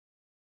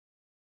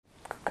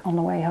on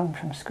the way home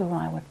from school,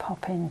 I would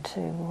pop into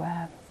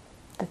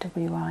the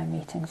WI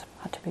meetings.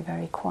 I had to be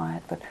very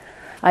quiet, but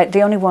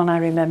the only one I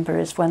remember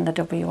is when the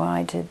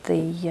WI did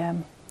the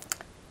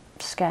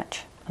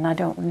sketch, and I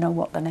don't know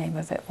what the name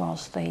of it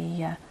was,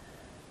 the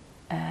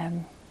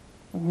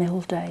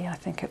Mill Day, I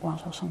think it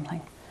was, or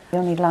something. The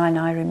only line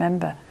I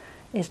remember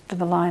is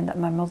the line that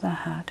my mother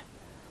had,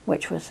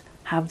 which was,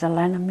 "Have the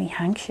len on me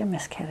handkerchief,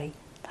 Miss Killy,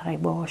 that I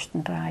washed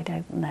and dried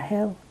out on the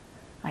hill.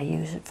 I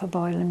use it for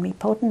boiling me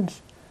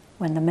puddings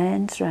when the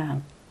men's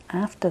round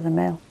after the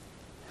mill."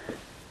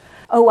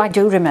 Oh, I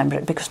do remember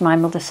it because my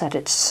mother said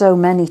it so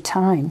many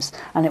times,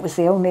 and it was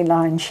the only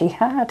line she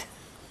had.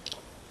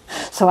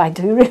 So I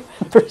do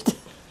remember it.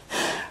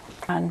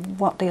 And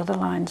what the other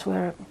lines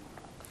were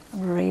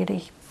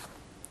really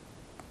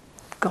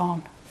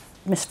gone.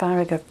 Miss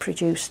Faragher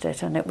produced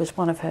it, and it was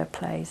one of her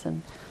plays,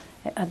 and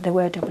there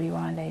were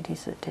WI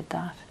ladies that did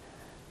that.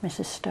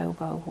 Mrs.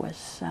 Stobo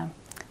was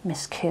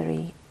Miss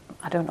Kirry.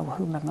 I don't know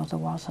who my mother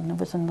was, and there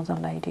was another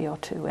lady or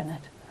two in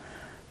it.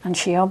 And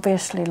she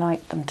obviously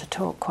liked them to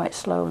talk quite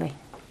slowly,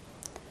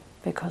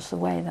 because the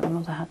way that my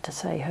mother had to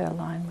say her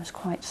line was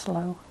quite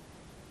slow.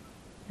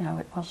 You know,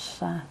 it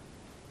was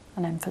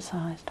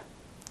unemphasised,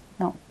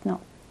 not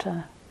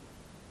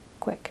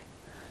quick.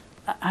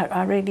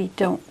 I really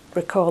don't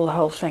recall the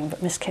whole thing,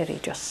 but Miss Kirry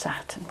just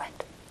sat and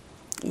went,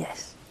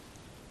 yes,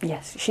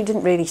 yes. She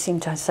didn't really seem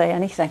to say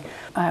anything.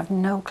 I have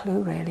no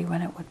clue really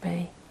when it would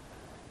be.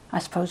 I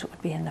suppose it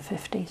would be in the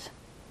 50s,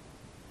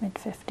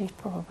 mid-50s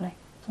probably,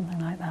 something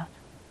like that.